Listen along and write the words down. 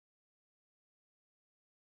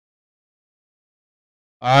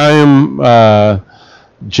I am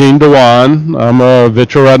deJuan. I'm a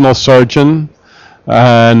vitreoretinal surgeon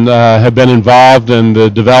and have been involved in the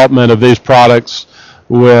development of these products.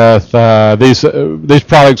 With these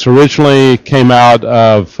products originally came out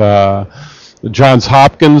of Johns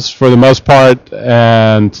Hopkins for the most part,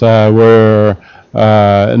 and were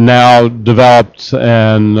now developed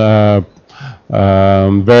and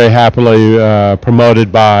very happily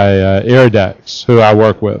promoted by Iridex, who I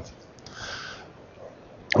work with.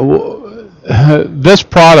 This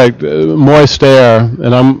product, Moist Air,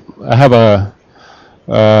 and I have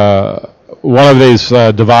one of these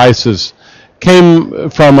devices, came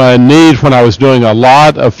from a need when I was doing a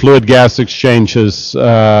lot of fluid gas exchanges,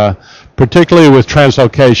 particularly with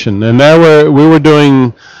translocation, and we were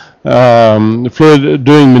doing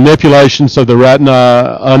doing manipulations of the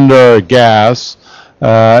retina under gas,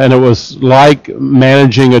 and it was like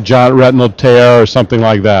managing a giant retinal tear or something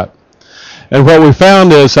like that. And what we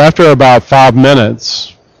found is after about 5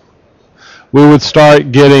 minutes, we would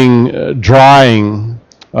start getting drying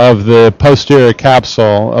of the posterior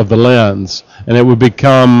capsule of the lens, and it would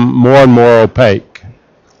become more and more opaque.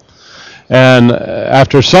 And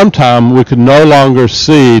after some time, we could no longer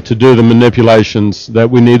see to do the manipulations that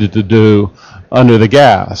we needed to do under the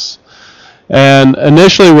gas. And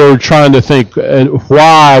initially, we were trying to think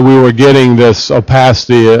why we were getting this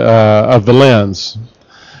opacity of the lens.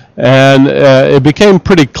 And it became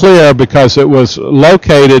pretty clear because it was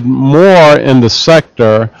located more in the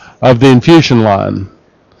sector of the infusion line.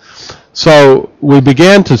 So we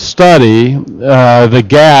began to study the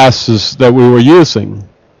gases that we were using.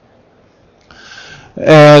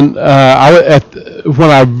 And when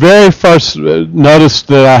I very first noticed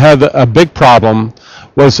that I had a big problem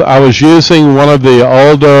was I was using one of the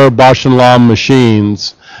older Bausch & Lomb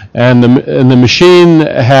machines, and the machine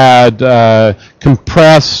had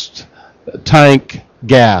compressed tank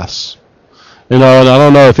gas. And I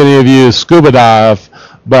don't know if any of you scuba dive,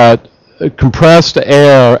 but compressed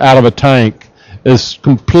air out of a tank is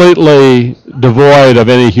completely devoid of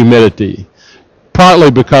any humidity,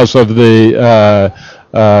 partly because of the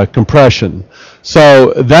compression.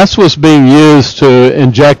 So that's what's being used to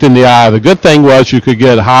inject in the eye. The good thing was you could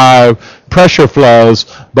get high pressure flows,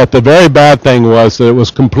 but the very bad thing was that it was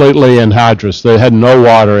completely anhydrous. They had no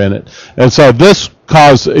water in it. And so this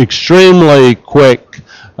caused extremely quick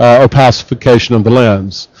opacification of the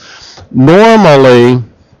lens. Normally,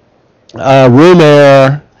 room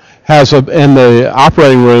air in the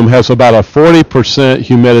operating room has about a 40%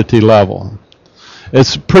 humidity level.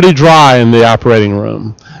 It's pretty dry in the operating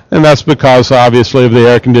room, and that's because obviously of the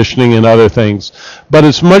air conditioning and other things, but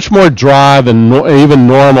it's much more dry than even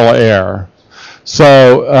normal air.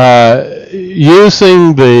 So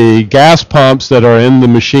using the gas pumps that are in the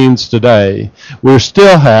machines today, we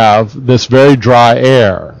still have this very dry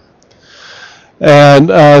air. And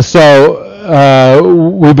so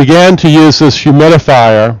we began to use this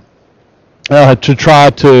humidifier to try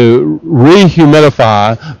to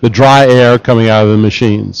rehumidify the dry air coming out of the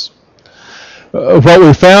machines. What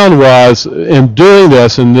we found was in doing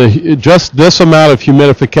this, and just this amount of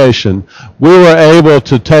humidification, we were able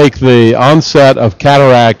to take the onset of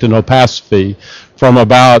cataract and opacity from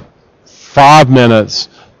about 5 minutes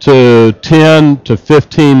to 10 to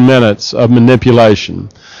 15 minutes of manipulation.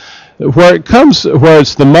 Where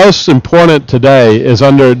it's the most important today is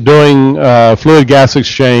under doing fluid gas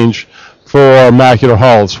exchange for macular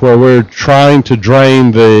holes, where we're trying to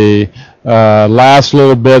drain the last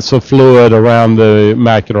little bits of fluid around the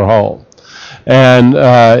macular hole. And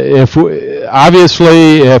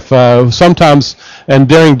sometimes, and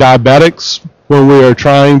during diabetics, when we are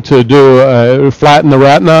trying to flatten the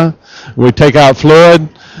retina, we take out fluid,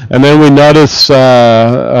 and then we notice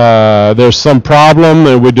there's some problem,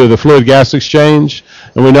 and we do the fluid gas exchange,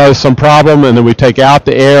 and we notice some problem, and then we take out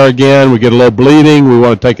the air again, we get a little bleeding, we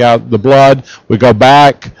want to take out the blood, we go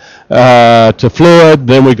back to fluid,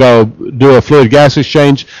 then we go do a fluid gas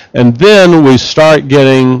exchange, and then we start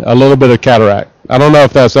getting a little bit of cataract. I don't know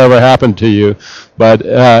if that's ever happened to you, but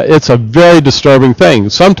it's a very disturbing thing.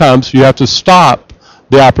 Sometimes you have to stop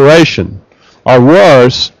the operation, or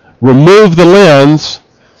worse, remove the lens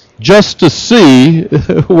just to see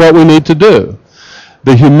what we need to do.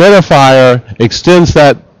 The humidifier extends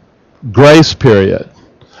that grace period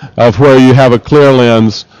of where you have a clear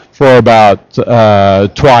lens for about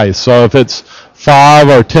twice. So if it's 5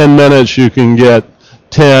 or 10 minutes, you can get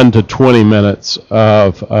 10 to 20 minutes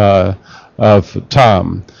of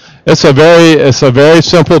time. It's a very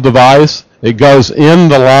simple device. It goes in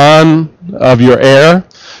the line of your air.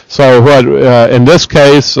 So what in this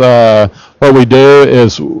case, what we do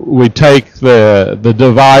is we take the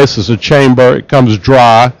device as a chamber. It comes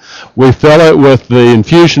dry. We fill it with the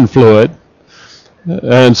infusion fluid.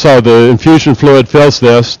 And so the infusion fluid fills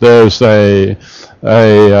this. There's a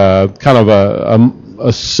kind of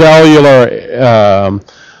a cellular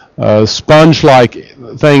sponge-like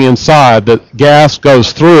thing inside that gas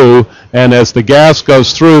goes through, and as the gas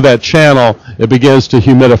goes through that channel, it begins to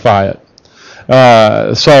humidify it.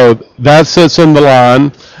 So that sits in the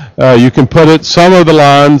line. You can put it, some of the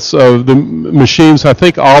lines of the machines, I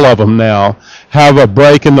think all of them now, have a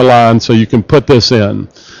break in the line so you can put this in.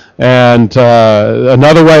 And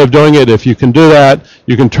another way of doing it, if you can do that,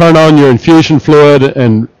 you can turn on your infusion fluid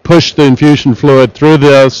and push the infusion fluid through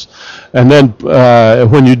this, and then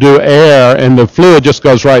when you do air, and the fluid just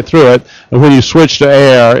goes right through it, and when you switch to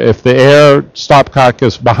air, if the air stopcock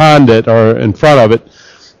is behind it or in front of it,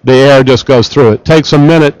 the air just goes through it. It takes a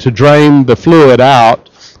minute to drain the fluid out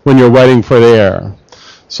when you're waiting for the air.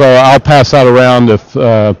 So I'll pass that around if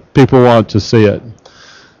people want to see it.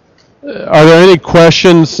 Are there any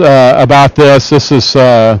questions about this? This is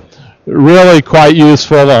really quite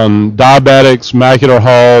useful on diabetics, macular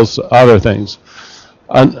holes, other things.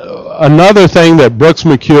 Another thing that Brooks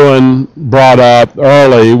McEwen brought up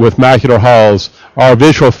early with macular holes are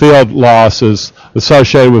visual field losses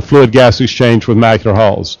associated with fluid gas exchange with macular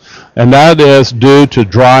holes. And that is due to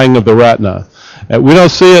drying of the retina. We don't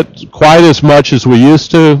see it quite as much as we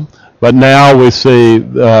used to, but now we see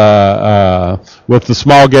with the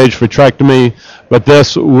small gauge vitrectomy, but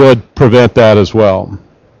this would prevent that as well.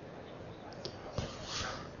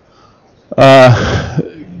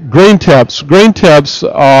 Green tips. Green tips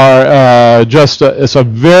are it's a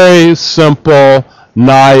very simple,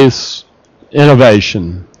 nice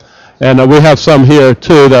innovation. And we have some here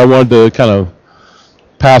too that I wanted to kind of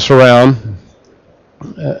pass around.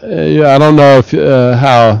 I don't know if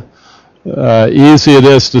how easy it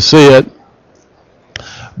is to see it,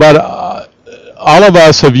 but all of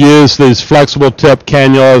us have used these flexible tip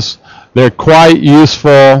cannulas. They're quite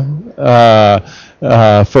useful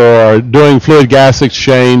for doing fluid gas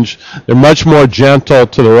exchange. They're much more gentle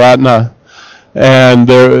to the retina, and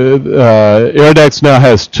Iridex now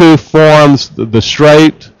has two forms: the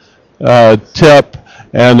straight tip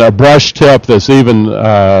and a brush tip that's even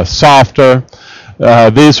softer.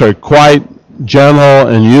 These are quite gentle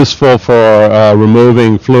and useful for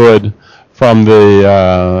removing fluid from the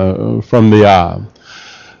eye.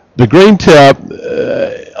 The green tip,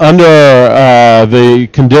 under the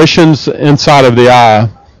conditions inside of the eye,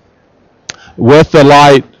 with the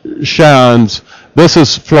light shines, this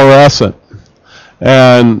is fluorescent.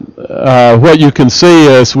 And what you can see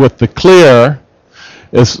is with the clear,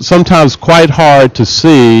 it's sometimes quite hard to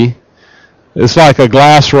see. It's like a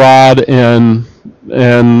glass rod in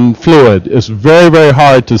fluid. It's very, very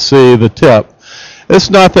hard to see the tip. It's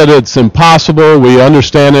not that it's impossible. We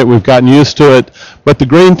understand it. We've gotten used to it. But the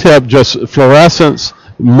green tip, just fluorescence,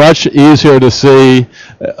 much easier to see.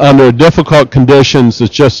 Under difficult conditions,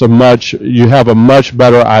 it's just you have a much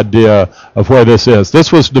better idea of where this is.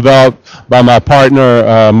 This was developed by my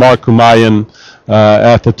partner, Mark Kumayan,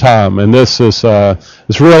 at the time. And this is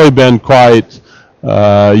it's really been quite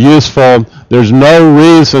useful. There's no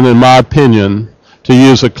reason, in my opinion, to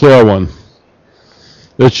use a clear one.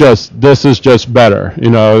 This is just better.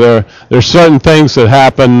 You know, there's certain things that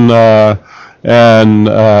happen, and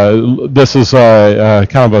this is a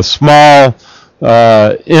kind of a small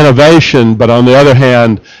innovation, but on the other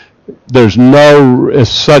hand, it's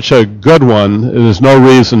such a good one, there's no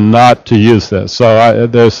reason not to use this. So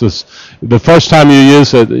the first time you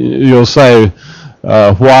use it, you'll say,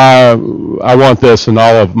 why I want this in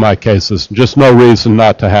all of my cases. Just no reason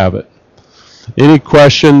not to have it. Any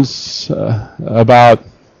questions about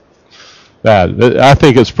that? I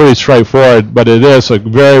think it's pretty straightforward, but it is a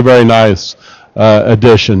very, very nice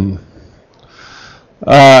addition.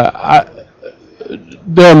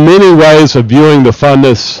 There are many ways of viewing the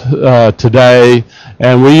fundus today,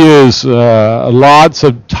 and we use lots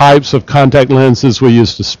of types of contact lenses. We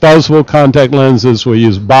use disposable contact lenses. We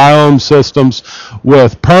use biome systems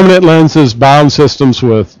with permanent lenses, biome systems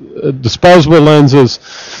with disposable lenses.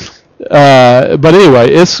 But anyway,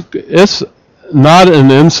 it's not an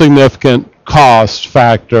insignificant cost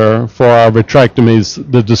factor for our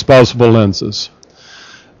vitrectomies, the disposable lenses.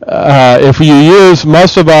 If you use,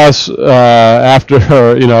 most of us, after,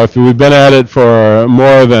 if we've been at it for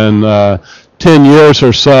more than 10 years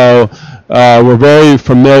or so, we're very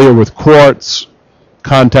familiar with quartz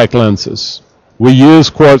contact lenses. We use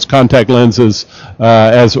quartz contact lenses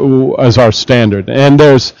as our standard. And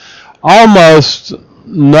there's almost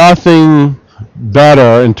nothing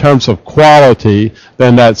better in terms of quality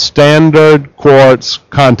than that standard quartz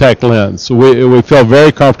contact lens. We feel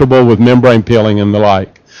very comfortable with membrane peeling and the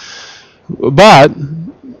like. But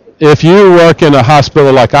if you work in a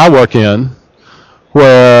hospital like I work in,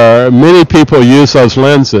 where many people use those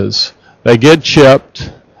lenses, they get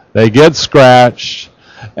chipped, they get scratched,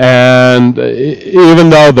 and even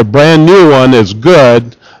though the brand new one is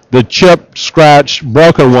good, the chipped, scratched,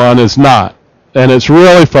 broken one is not. And it's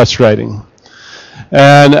really frustrating.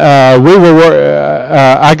 And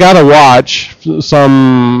I got a watch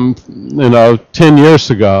some 10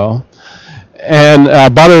 years ago, and I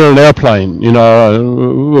bought it on an airplane,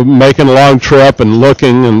 making a long trip and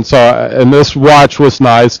looking, and this watch was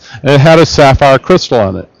nice, and it had a sapphire crystal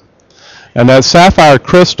on it. And that sapphire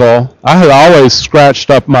crystal, I had always scratched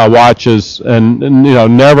up my watches and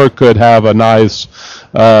never could have a nice,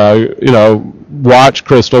 watch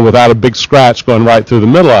crystal without a big scratch going right through the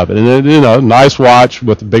middle of it. And nice watch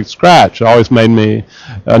with a big scratch always made me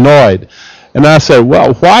annoyed. And I said,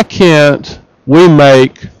 well, why can't we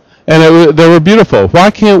make, and they were beautiful,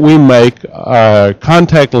 why can't we make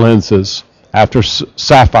contact lenses after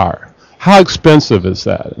sapphire? How expensive is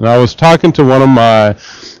that? And I was talking to one of my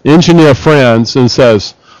engineer friends and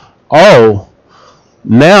says, oh,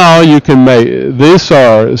 now you can make, these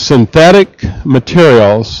are synthetic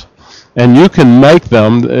materials, and you can make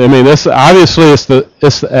them. I mean, this obviously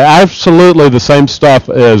it's absolutely the same stuff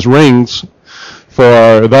as rings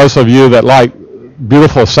for those of you that like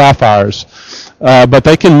beautiful sapphires, but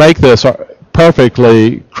they can make this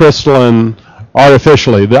perfectly crystalline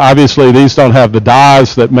artificially. Obviously, these don't have the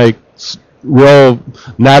dyes that make real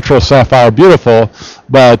natural sapphire beautiful,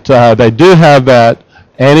 but they do have that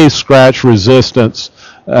anti-scratch resistance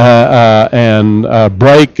and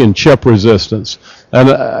break and chip resistance.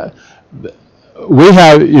 And we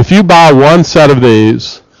have, if you buy one set of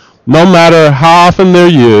these, no matter how often they're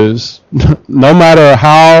used, no matter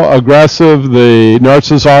how aggressive the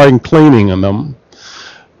nurses are in cleaning them,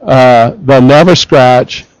 they'll never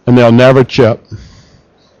scratch and they'll never chip.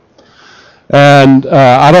 And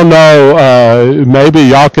I don't know, maybe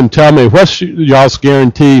y'all can tell me, what's y'all's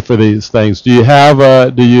guarantee for these things? Do you have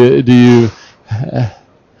a,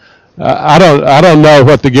 I don't know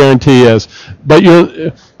what the guarantee is, but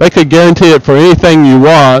they could guarantee it for anything you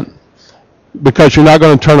want, because you're not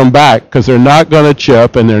going to turn them back, because they're not going to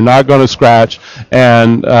chip and they're not going to scratch,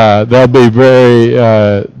 and they'll be very,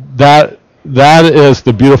 that is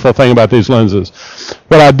the beautiful thing about these lenses.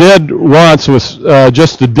 What I did once was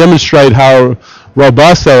just to demonstrate how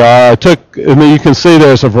robust they are. You can see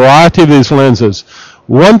there's a variety of these lenses.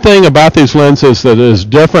 One thing about these lenses that is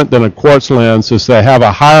different than a quartz lens is they have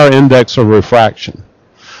a higher index of refraction.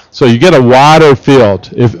 So you get a wider field.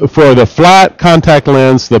 For the flat contact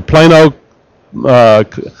lens, the Plano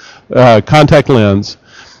contact lens,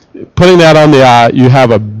 putting that on the eye, you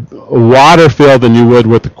have a wider field than you would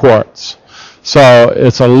with the quartz. So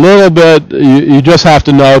it's a little bit, you just have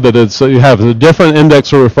to know that you have a different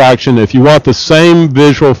index of refraction. If you want the same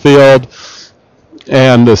visual field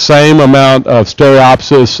and the same amount of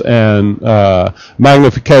stereopsis and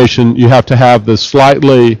magnification, you have to have the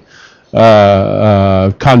slightly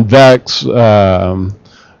convex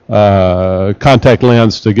contact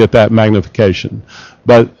lens to get that magnification.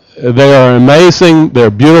 But they are amazing.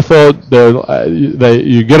 They're beautiful.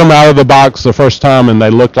 You get them out of the box the first time, and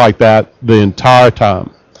they look like that the entire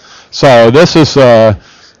time. So this was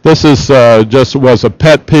a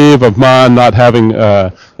pet peeve of mine, not having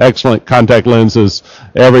excellent contact lenses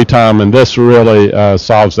every time, and this really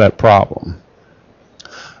solves that problem.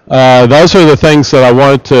 Those are the things that I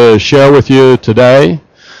wanted to share with you today.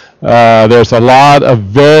 There's a lot of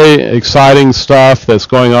very exciting stuff that's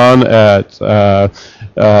going on at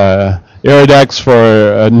Iridex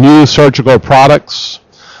for new surgical products.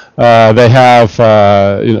 They have,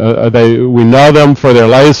 we know them for their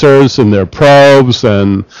lasers and their probes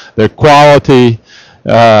and their quality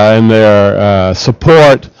and their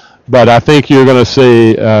support, but I think you're going to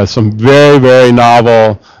see some very, very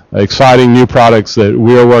novel, exciting new products that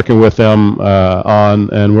we're working with them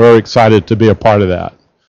on, and we're excited to be a part of that.